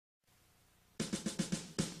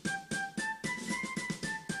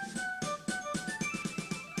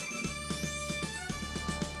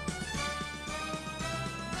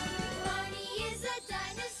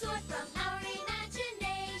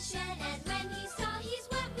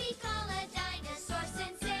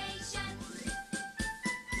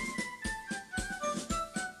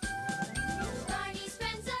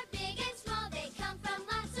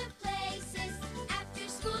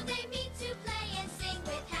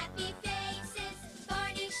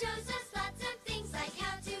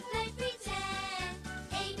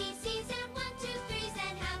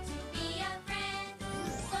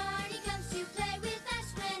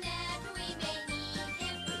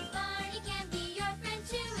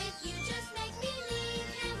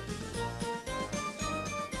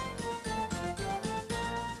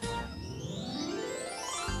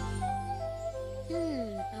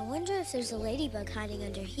Perhaps there's a ladybug hiding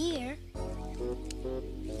under here.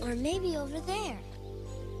 Or maybe over there.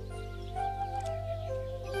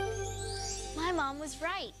 My mom was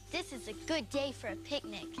right. This is a good day for a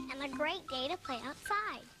picnic. And a great day to play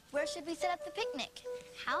outside. Where should we set up the picnic?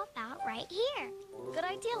 How about right here? Good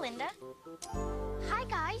idea, Linda. Hi,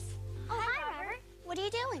 guys. Oh, hi, Robert. What are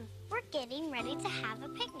you doing? We're getting ready to have a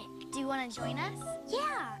picnic. Do you want to join us?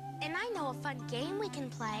 Yeah, and I know a fun game we can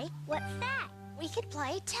play. What's that? We could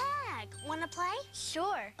play tag. Want to play?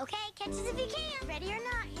 Sure. Okay, catch us if you can. Ready or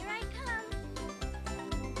not, here I come.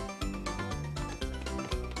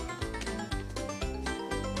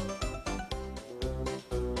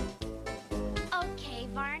 Okay,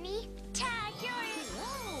 Barney, tag, you're in.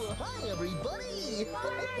 Oh, hi, everybody.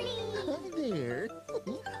 Barney. Hi there.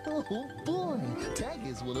 Oh, boy. Tag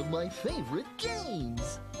is one of my favorite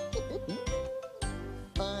games.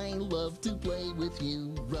 I love to play with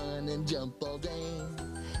you, run and jump all day.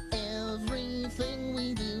 Everything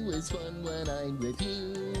we do is fun when I'm with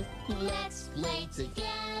you. Let's play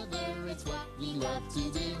together, it's what we love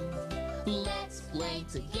to do. Let's play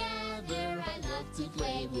together, I love to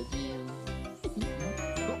play with you.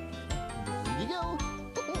 There you go.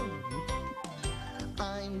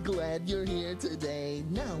 I'm glad you're here today.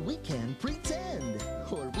 Now we can pretend,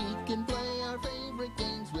 or we can play our favorite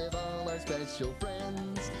games with all our special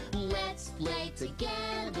friends. Let's play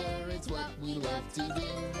together, it's what we love to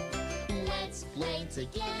do. Let's play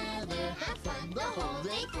together, have fun the whole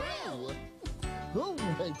day through. Oh,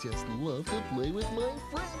 I just love to play with my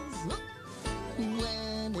friends.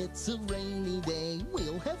 When it's a rainy day,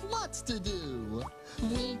 we'll have lots to do.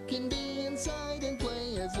 We can be inside and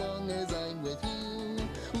play as long as I'm with you.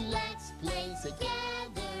 Let's play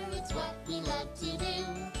together, it's what we love to do.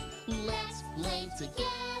 Let's play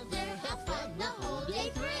together, have fun the whole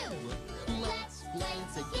day through. Let's play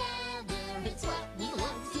together, it's what we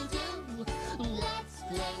love to do. Let's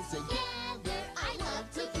play together, I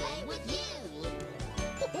love to play with you.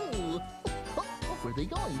 Where are they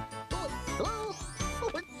going? Hello?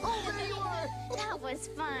 Oh, there you are! That was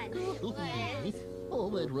fun. All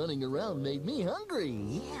that running around made me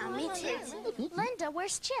hungry. Yeah, me too. Linda,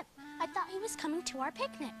 where's Chip? I thought he was coming to our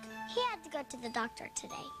picnic. He had to go to the doctor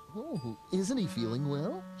today. Oh, isn't he feeling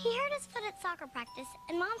well? He hurt his foot at soccer practice,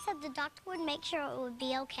 and Mom said the doctor would make sure it would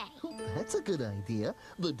be okay. Oh, that's a good idea.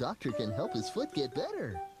 The doctor can help his foot get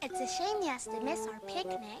better. It's a shame he has to miss our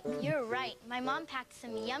picnic. You're right. My mom packed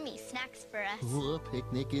some yummy snacks for us. Oh, a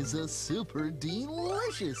picnic is a super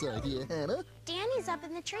delicious idea, Hannah. Danny's up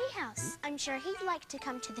in the treehouse. I'm sure he'd like to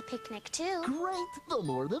come to the picnic, too. Great! The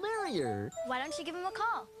more the merrier. Why don't you give him a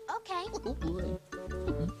call? Okay. Oh, boy.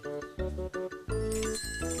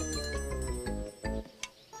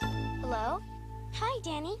 Hello? Hi,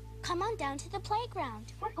 Danny. Come on down to the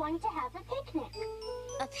playground. We're going to have a picnic.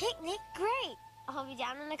 A picnic? Great. I'll be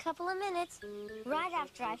down in a couple of minutes, right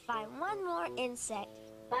after I find one more insect.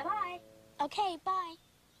 Bye-bye. Okay, bye.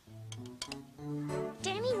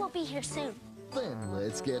 Danny will be here soon. Then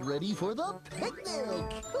let's get ready for the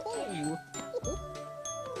picnic. Oh.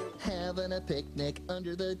 Having a picnic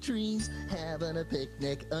under the trees, having a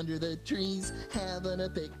picnic under the trees, having a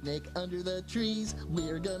picnic under the trees.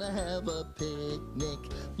 We're gonna have a picnic.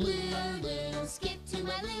 Lulu, skip to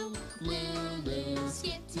my Lou. Lulu,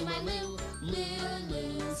 skip to my Lou.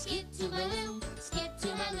 Lulu, skip to my Lou. Skip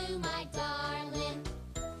to my Lou, my darling.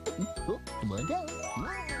 Oh, come on down.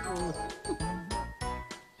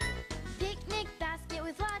 Picnic basket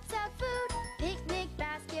with lots of food. Picnic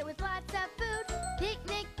basket with lots of food.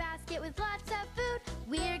 Picnic basket with lots of food.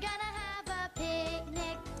 We're gonna have a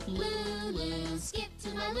picnic. Lulu, skip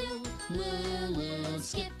to my Lou. Lulu,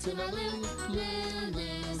 skip to my Lou.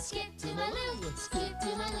 Lulu, skip to my Lou. Skip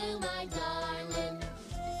to my Lou, my darling.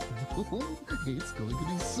 It's going to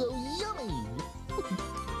be so yummy.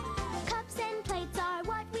 Cups and plates are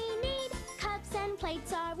what we need. Cups and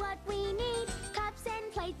plates are what we need. Cups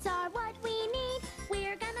and plates are what we need.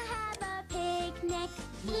 We're gonna have a picnic.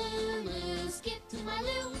 Lulu, skip to my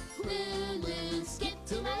Lou. Lulu, skip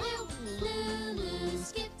to my Lou. Lulu,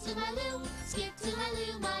 skip to my Lou. Skip to my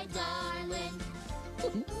Lou, my darling.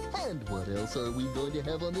 And what else are we going to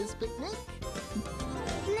have on this picnic?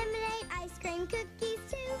 Lemonade, ice cream, cookies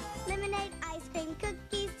too. Lemonade, ice cream,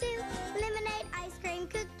 cookies too. Lemonade, ice cream,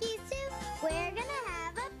 cookies too. We're gonna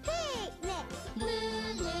have a picnic.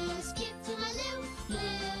 Lulu, skip to my Lou.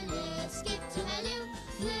 Lulu, skip to my Lou.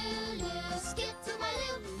 Lulu, skip to my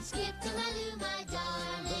Lou. Skip to my Lou, my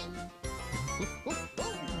darling.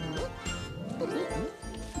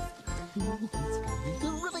 It's gonna be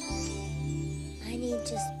terrific. I need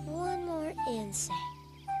just one more insect.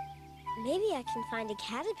 Maybe I can find a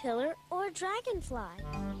caterpillar or a dragonfly.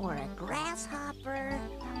 or a grasshopper,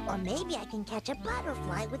 or maybe I can catch a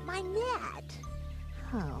butterfly with my net.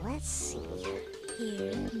 Oh, let's see.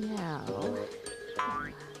 Here, no. Whoa,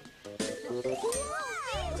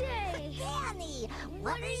 BJ! Danny,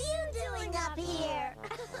 what are you doing up here?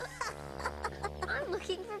 I'm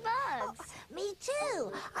looking for bugs. Me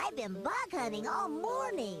too. I've been bug hunting all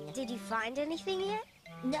morning. Did you find anything yet?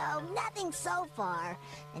 No, nothing so far.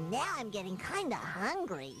 And now I'm getting kinda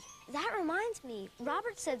hungry. That reminds me,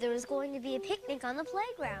 Robert said there was going to be a picnic on the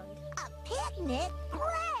playground. A picnic?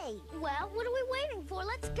 Great! Well, what are we waiting for?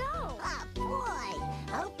 Let's go. Oh, boy.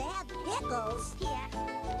 Hope they have pickles. Yeah.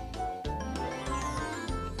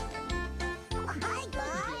 Hi,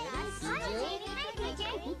 guys. Hi, Danny. Hi,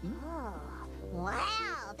 BJ. Oh,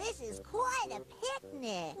 wow, this is quite a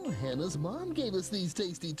picnic. Hannah's mom gave us these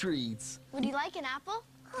tasty treats. Would you like an apple?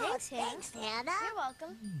 Thanks, Hannah. Thanks, Hannah. You're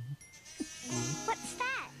welcome. What's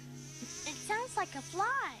that? It sounds like a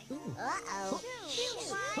fly. Uh-oh.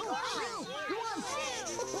 Shoot.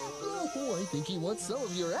 Oh, I think he wants some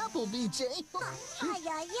of your apple, BJ. Ay,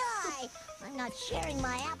 ay, ay. I'm not sharing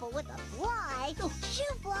my apple with a fly.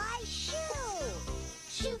 Shoo, fly, shoo.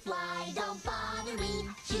 Shoo, fly, don't bother me.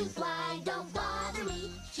 Shoo, fly, don't bother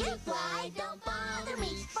me. Shoo, fly, don't bother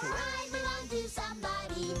me. For I belong to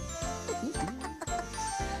somebody.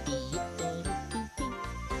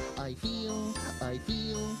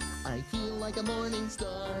 I feel like a morning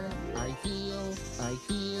star. I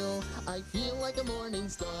feel like a morning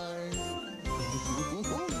star.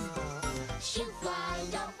 Shoo, fly,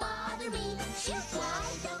 don't bother me. Shoo, fly,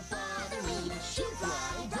 don't bother me. Shoo,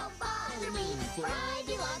 fly, don't bother me. For I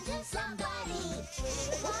belong to somebody.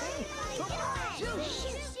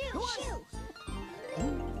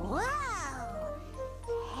 Wow!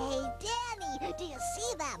 Hey, Danny, do you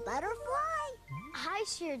see that butterfly? I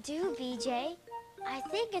sure do, BJ. I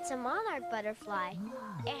think it's a monarch butterfly.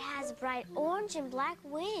 It has bright orange and black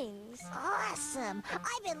wings. Awesome!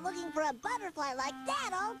 I've been looking for a butterfly like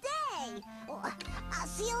that all day. Well, I'll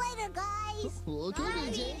see you later, guys. Okay,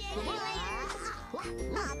 BJ.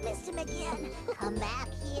 I missed him again. Come back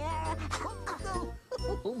here.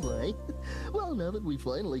 Oh my. Well, now that we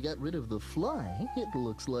finally got rid of the fly, it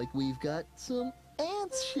looks like we've got some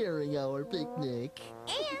ants sharing our picnic.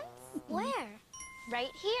 Ants? Where?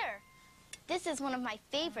 Right here. This is one of my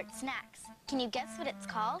favorite snacks. Can you guess what it's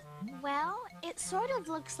called? Well, it sort of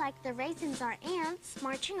looks like the raisins are ants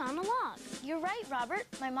marching on a log. You're right, Robert.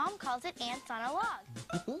 My mom calls it ants on a log.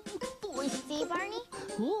 Oh, boy. See, Barney?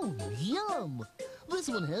 Oh, yum! This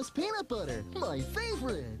one has peanut butter, my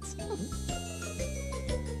favorite.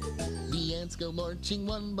 The ants go marching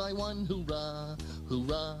one by one, hurrah,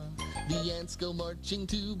 hurrah. The ants go marching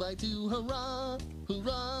two by two, hurrah,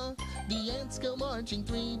 hurrah. The ants go marching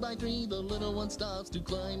three by three, the little one stops to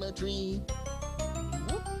climb a tree.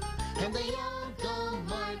 And they all go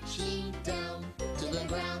marching down to the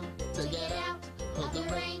ground to get out of the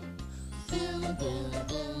rain. Boom, boom,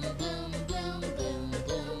 boom, boom, boom, boom,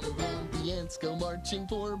 boom, boom. The ants go marching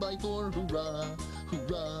four by four, hurrah,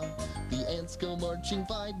 hurrah. The ants go marching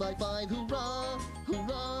five by five, hurrah,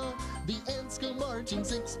 hurrah. The ants go marching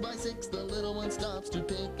six by six, the little one stops to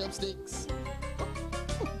pick up sticks.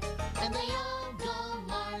 And they all go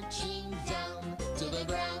marching down to the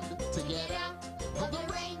ground to get out of the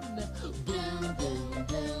rain. Boom, boom,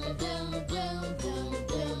 boom, boom, boom, boom,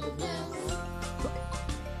 boom, boom.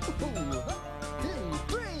 1, 2,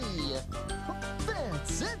 3.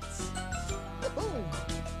 That's it.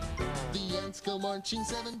 The ants go marching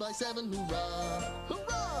seven by seven, hurrah,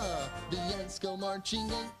 hurrah. The ants go marching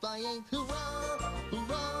eight by eight, hurrah,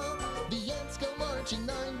 hurrah. The ants go marching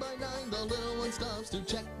nine by nine, the little one stops to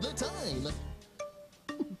check the time.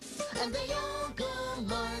 And they all go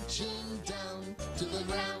marching down to the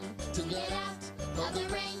ground to get out of the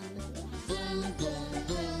rain. Boom, boom,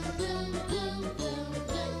 boom, boom, boom, boom, boom,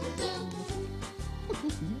 boom.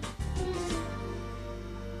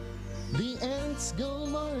 The ants go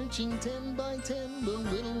marching 10 by 10, the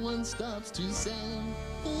little one stops to sing.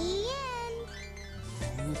 The end.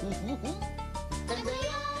 And they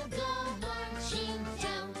all go marching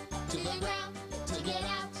down to the ground to get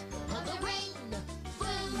out of the rain.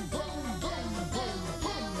 Boom, boom, boom, boom,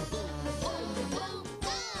 boom, boom, boom,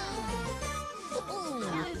 boom,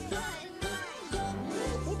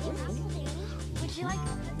 boom. Would you like...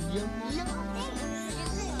 Yum, yum.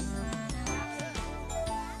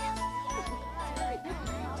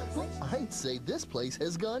 I'd say this place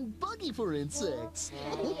has gone buggy for insects.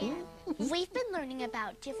 We've been learning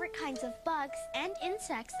about different kinds of bugs and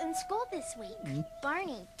insects in school this week.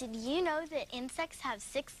 Barney, did you know that insects have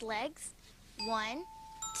 6 legs? 1,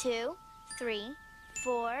 2, 3,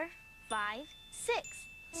 4, 5, 6.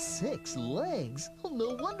 6 legs? Oh,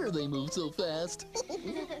 no wonder they move so fast.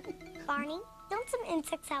 Barney, don't some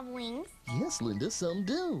insects have wings? Yes, Linda, some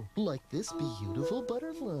do. Like this beautiful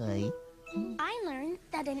butterfly. I learned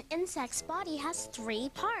that an insect's body has 3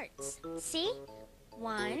 parts. See?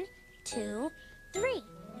 1, 2, 3.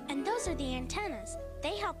 And those are the antennas.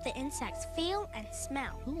 They help the insects feel and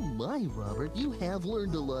smell. Oh my, Robert, you have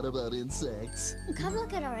learned a lot about insects. Come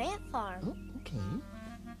look at our ant farm. Oh, okay.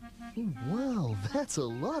 Wow, that's a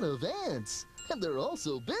lot of ants. And they're all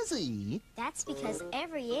so busy. That's because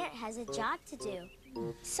every ant has a job to do.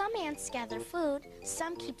 Some ants gather food,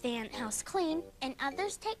 some keep the ant house clean, and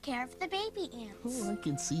others take care of the baby ants. Oh, I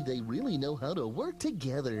can see they really know how to work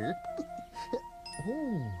together.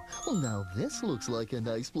 Oh, now this looks like a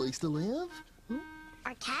nice place to live.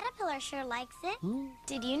 Our caterpillar sure likes it.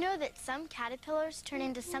 Did you know that some caterpillars turn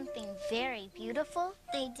into something very beautiful?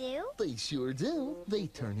 They do? They sure do. They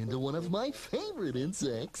turn into one of my favorite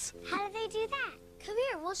insects. How do they do that? Come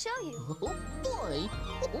here, we'll show you. Oh, boy.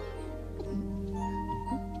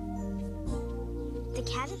 The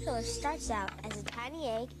caterpillar starts out as a tiny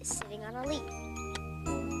egg sitting on a leaf.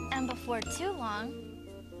 And before too long,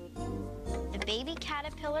 the baby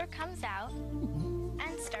caterpillar comes out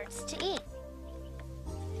and starts to eat.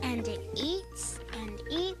 And it eats and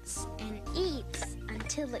eats and eats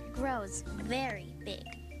until it grows very big.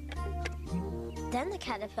 Then the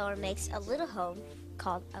caterpillar makes a little home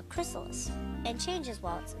called a chrysalis and changes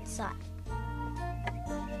while it's inside.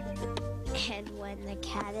 And when the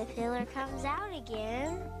caterpillar comes out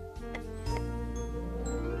again,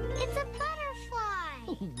 It's a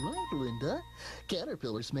butterfly! Right, Linda.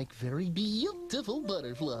 Caterpillars make very beautiful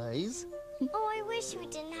butterflies. Oh, I wish we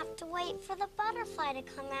didn't have to wait for the butterfly to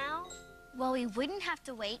come out. well, we wouldn't have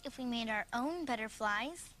to wait if we made our own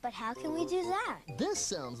butterflies. But how can we do that? This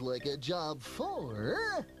sounds like a job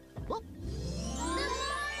for... Oh, The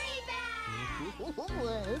Barney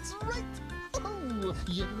bag! that's right. Oh,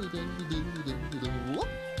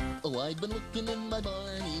 oh, I've been looking in my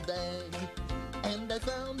Barney bag, and I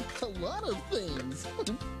found a lot of things.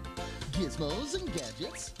 Gizmos and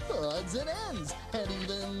gadgets, odds and ends, and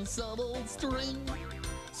even some old string.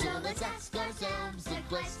 So let's ask ourselves the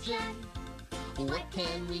question, what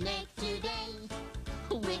can we make today?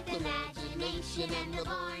 With imagination and the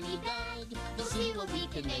Barney bag, we'll see what we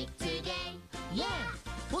can make today. Yeah,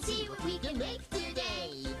 we'll see what we can make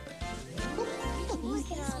today.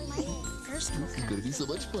 First, This is gonna be so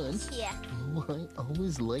much fun. yeah. Oh, I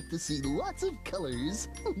always like to see lots of colors.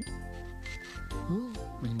 Oh,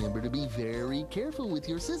 remember to be very careful with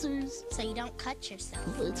your scissors. So you don't cut yourself.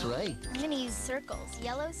 That's right. I'm gonna use circles.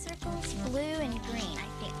 Yellow circles, blue, and green, I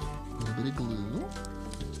think. A little bit of glue.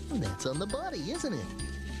 And that's on the body, isn't it?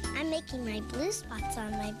 I'm making my blue spots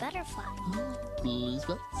on my butterfly. Blue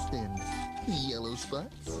spots and yellow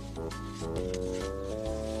spots.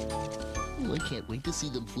 Oh, I can't wait to see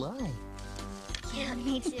them fly. Yeah,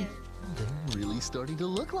 me too. They're really starting to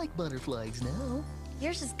look like butterflies now.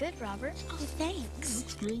 Yours is good, Robert. Oh, thanks.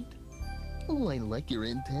 Looks great. Oh, I like your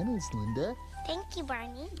antennas, Linda. Thank you,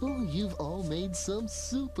 Barney. Oh, you've all made some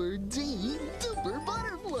super duper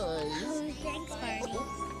butterflies. Oh, thanks, Barney.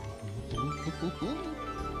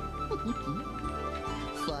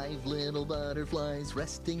 5 little butterflies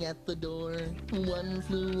resting at the door. 1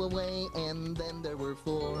 flew away and then there were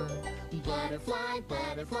 4. Butterfly,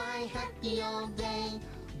 butterfly, happy all day.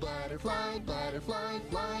 Butterfly, butterfly,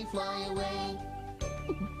 fly, fly away.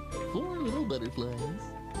 4 little butterflies.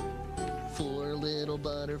 4 little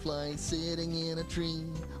butterflies sitting in a tree.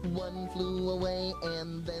 1 flew away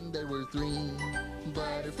and then there were 3.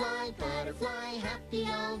 Butterfly, butterfly, happy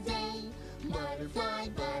all day. Butterfly,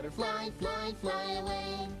 butterfly, fly, fly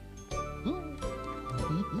away.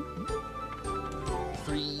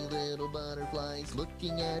 3 little butterflies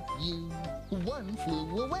looking at you. 1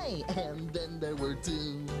 flew away and then there were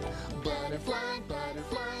 2. Butterfly,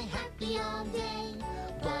 butterfly, happy all day.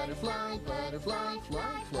 Butterfly, butterfly,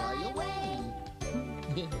 fly, fly away.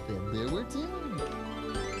 And then there were 2.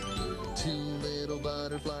 2 little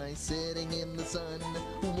butterflies sitting in the sun.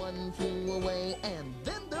 1 flew away and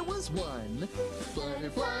then there was 1.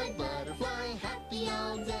 Butterfly, butterfly, happy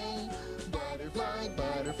all day. Butterfly,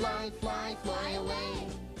 butterfly, fly, fly away.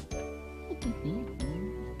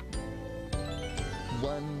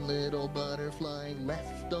 1 little butterfly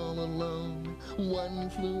left all alone. 1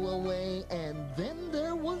 flew away and then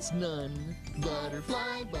there was none.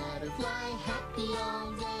 Butterfly, butterfly, happy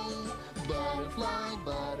all day. Butterfly,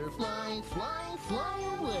 butterfly, fly, fly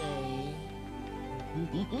away.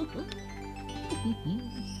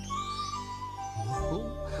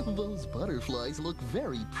 Oh, those butterflies look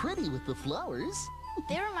very pretty with the flowers.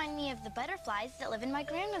 They remind me of the butterflies that live in my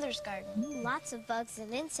grandmother's garden. Lots of bugs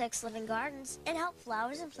and insects live in gardens and help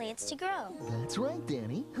flowers and plants to grow. That's right,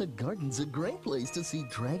 Danny. A garden's a great place to see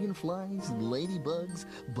dragonflies, ladybugs,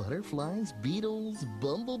 butterflies, beetles,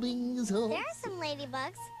 bumblebees. Oh. There are some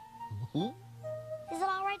ladybugs. Oh, Is it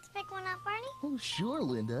all right to pick one up, Barney? oh, sure,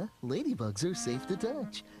 Linda. Ladybugs are safe to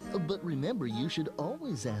touch. But remember, you should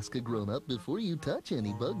always ask a grown-up before you touch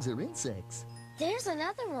any bugs or insects. There's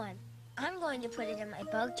another one. I'm going to put it in my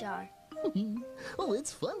bug jar. Oh,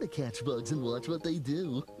 it's fun to catch bugs and watch what they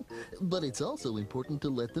do. But it's also important to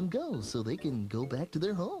let them go so they can go back to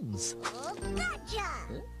their homes. Oh, gotcha!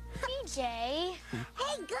 PJ. Hey,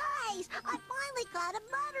 guys! I finally caught a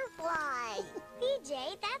butterfly!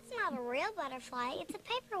 PJ, that's not a real butterfly. It's a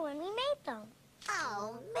paper one. We made them.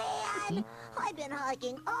 Oh, man! I've been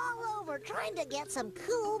hiking all over trying to get some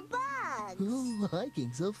cool bugs! Oh,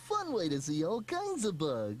 hiking's a fun way to see all kinds of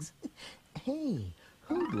bugs. Hey,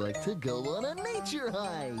 who'd like to go on a nature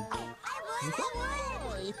hike? I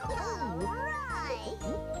would! All right!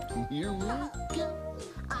 Here we go.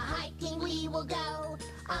 A-hiking we will go,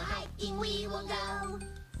 a-hiking we will go.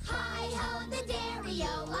 Hi-ho the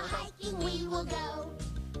dairy-o, a-hiking we will go.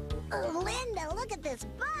 Oh, Linda, look at this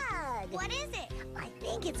bug! What is it? I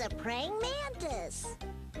think it's a praying mantis.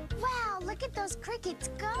 Wow, look at those crickets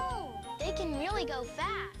go. They can really go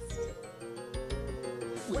fast.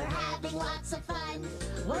 We're having lots of fun.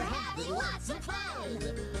 We're having lots of fun.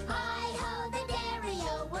 Hi-ho the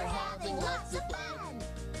dairy-o, we're having lots of fun.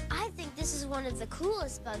 I think this is one of the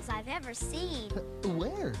coolest bugs I've ever seen.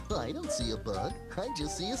 Where? I don't see a bug. I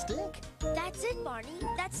just see a stick. That's it, Barney.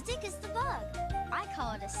 That stick is the bug. I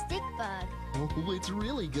call it a stick bug. Oh, it's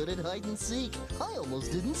really good at hide and seek. I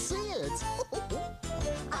almost didn't see it.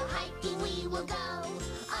 A-hiking we will go,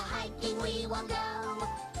 a-hiking we will go.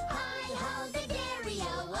 Hi-ho the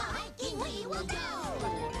dairy-o, a-hiking we will go.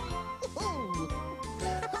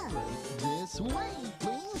 All right, this way,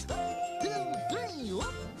 please. 2, 3,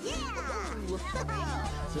 whoop.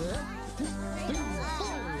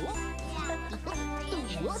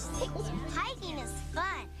 Hiking is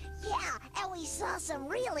fun. Yeah, and we saw some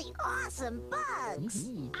really awesome bugs.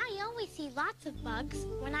 I always see lots of bugs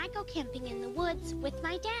when I go camping in the woods with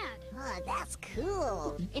my dad. Oh, that's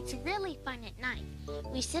cool. It's really fun at night.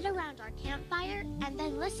 We sit around our campfire and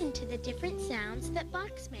then listen to the different sounds that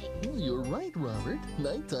bugs make. You're right, Robert.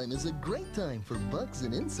 Nighttime is a great time for bugs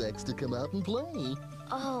and insects to come out and play.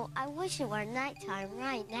 Oh, I wish it were nighttime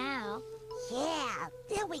right now. Yeah,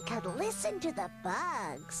 then we could listen to the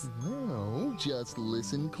bugs. Well, just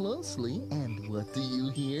listen closely, and what do you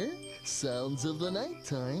hear? Sounds of the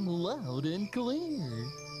nighttime, loud and clear.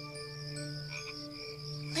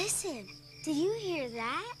 Listen, did you hear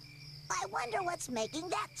that? I wonder what's making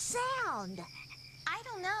that sound. I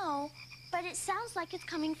don't know, but it sounds like it's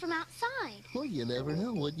coming from outside. Well, you never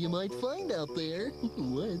know what you might find out there.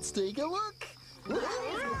 Let's take a look. All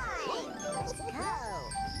right, let's go.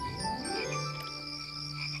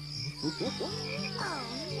 Oh, man,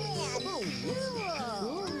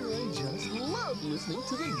 cool. I just love listening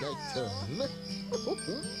to the nighttime.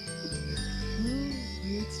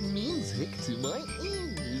 It's music to my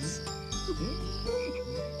ears.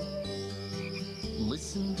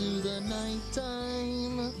 Listen to the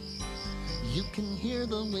nighttime. You can hear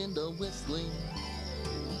the window whistling.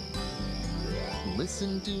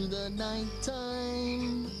 Listen to the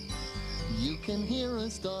nighttime. You can hear a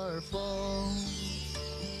star fall.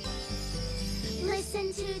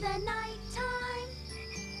 Listen to the nighttime.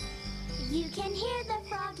 You can hear the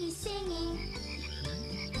froggies singing.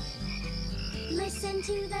 Listen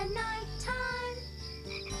to the nighttime.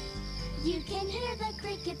 You can hear the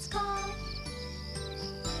crickets call.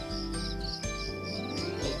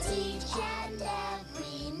 It's each and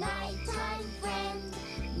every nighttime friend,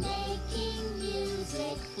 making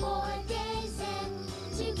music for days end.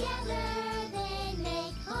 Together they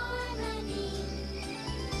make harmony.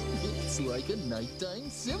 It's like a nighttime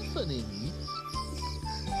symphony.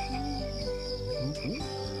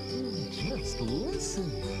 Just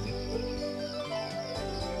listen.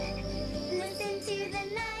 Listen to the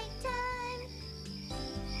nighttime.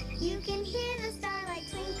 You can hear the starlight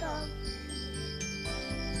twinkle.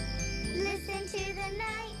 Listen to the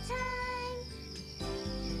nighttime.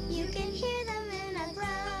 You can hear the moon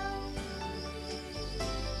aglow.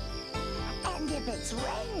 And if it's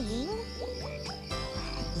raining,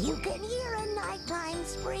 you can hear a nighttime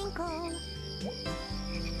sprinkle.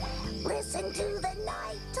 Listen to the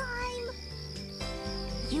nighttime.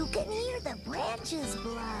 You can hear the branches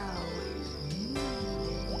blow.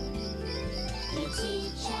 It's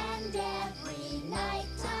each and every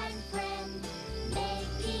nighttime friend,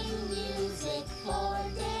 making music for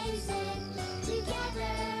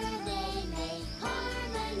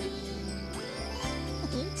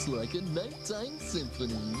looks like a nighttime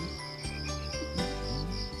symphony.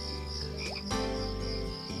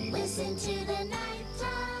 Listen to the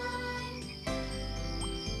nighttime.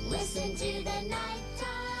 Listen to the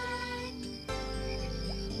nighttime.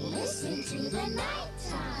 Listen to the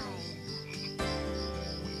nighttime.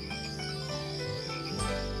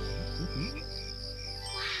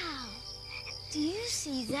 Wow. Do you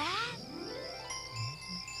see that?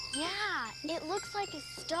 Yeah, it looks like a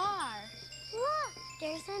star. Look,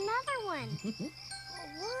 there's another one.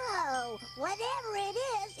 Whoa, whatever it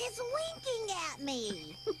is, it's winking at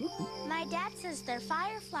me. My dad says they're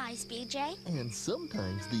fireflies, BJ. And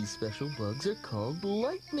sometimes these special bugs are called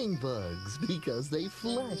lightning bugs because they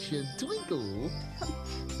flash and twinkle.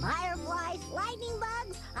 Fireflies, lightning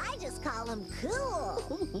bugs, I just call them cool.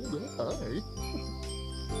 They are.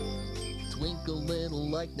 Twinkle, little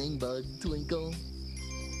lightning bug, twinkle.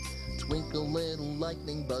 Twinkle, little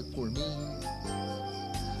lightning bug for me.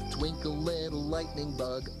 Twinkle, little lightning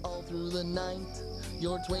bug, all through the night.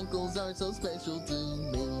 Your twinkles are so special to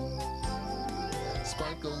me.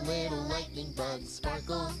 Sparkle, little lightning bug,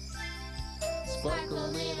 sparkle. Sparkle,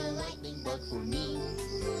 little lightning bug for me.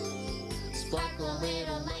 Sparkle,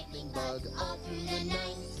 little lightning bug, all through the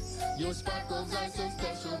night. Your sparkles are so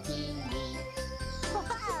special to me.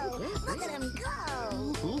 Whoa, look at him go.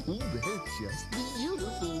 They're just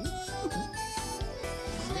beautiful.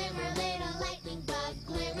 Glimmer, little lightning bug,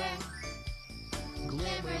 glimmer.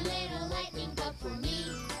 Glimmer, little lightning bug for me.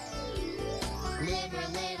 Glimmer,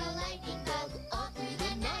 little lightning bug, all through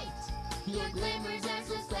the night. Your glimmers are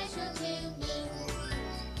so special to me.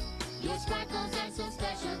 Your sparkles are so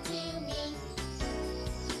special to me.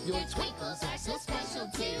 Your twinkles are so special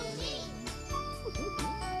to me.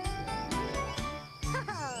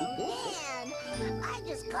 Oh, man! I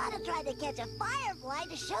just gotta try to catch a firefly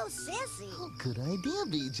to show Sissy. Good idea,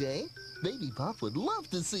 BJ. Baby Pop would love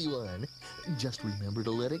to see one. Just remember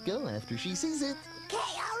to let it go after she sees it. Okay,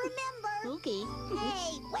 I'll remember. Okay.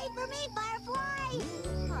 Hey, wait for me, firefly!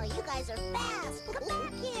 Oh, you guys are fast. Come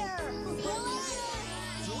back here. See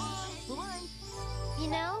you later. Bye-bye. You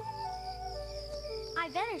know, I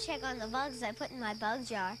better check on the bugs I put in my bug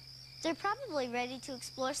jar. They're probably ready to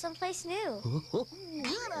explore someplace new.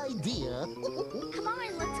 Good idea. Come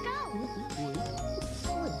on, let's go.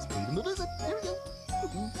 Let's pay them a visit. Here we go.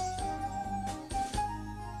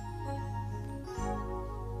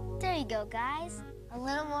 There you go, guys. A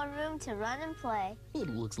little more room to run and play. It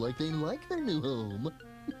looks like they like their new home.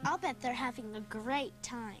 I'll bet they're having a great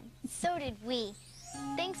time. So did we.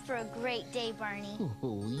 Thanks for a great day, Barney.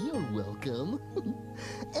 Oh, you're welcome.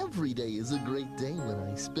 Every day is a great day when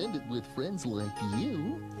I spend it with friends like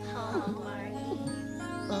you. Oh, Barney.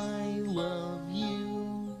 I love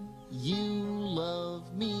you. You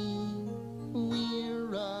love me.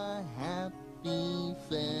 We're a happy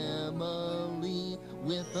family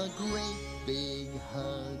with a great big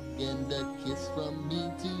hug and a kiss from me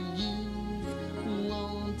to you.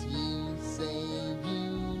 Won't you say you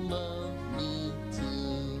love me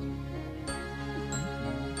too?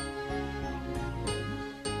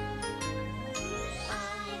 I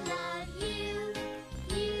love you.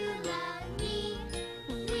 You love me.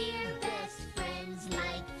 We're best friends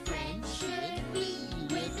like friends should be.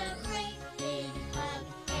 With a great big hug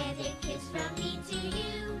and a kiss from me to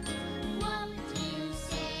you. Won't you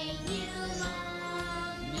say you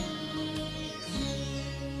love me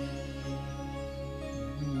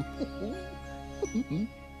too?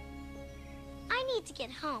 I need to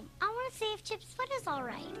get home. I want to see if Chip's foot is all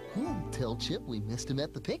right. Tell Chip we missed him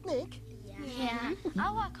at the picnic. Yeah,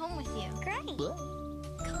 I'll walk home with you. Great. Bye.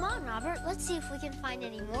 Come on, Robert. Let's see if we can find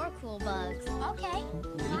any more cool bugs. Okay.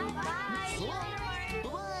 Bye-bye. So long.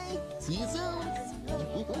 Bye-bye. See you soon.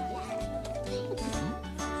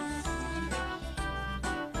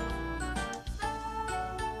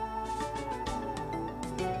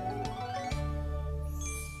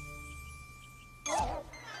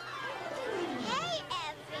 Hey,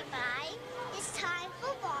 everybody. It's time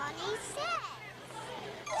for Barney Says.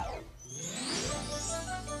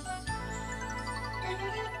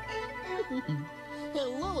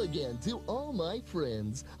 Hello again to all my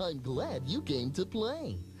friends. I'm glad you came to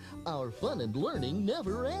play. Our fun and learning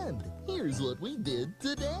never end. Here's what we did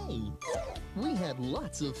today. We had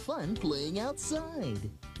lots of fun playing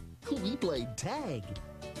outside. We played tag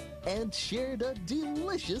and shared a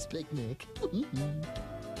delicious picnic.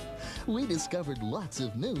 We discovered lots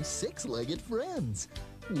of new six-legged friends,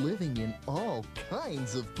 living in all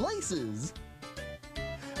kinds of places.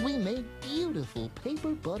 We made beautiful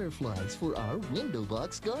paper butterflies for our window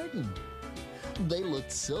box garden. They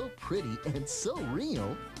looked so pretty and so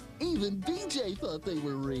real, even BJ thought they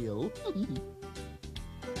were real.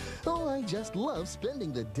 Oh, I just love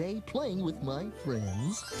spending the day playing with my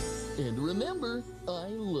friends. And remember, I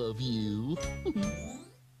love you.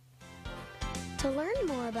 To learn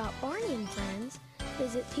more about Barney and Friends,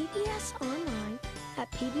 visit PBS online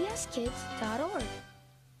at pbskids.org.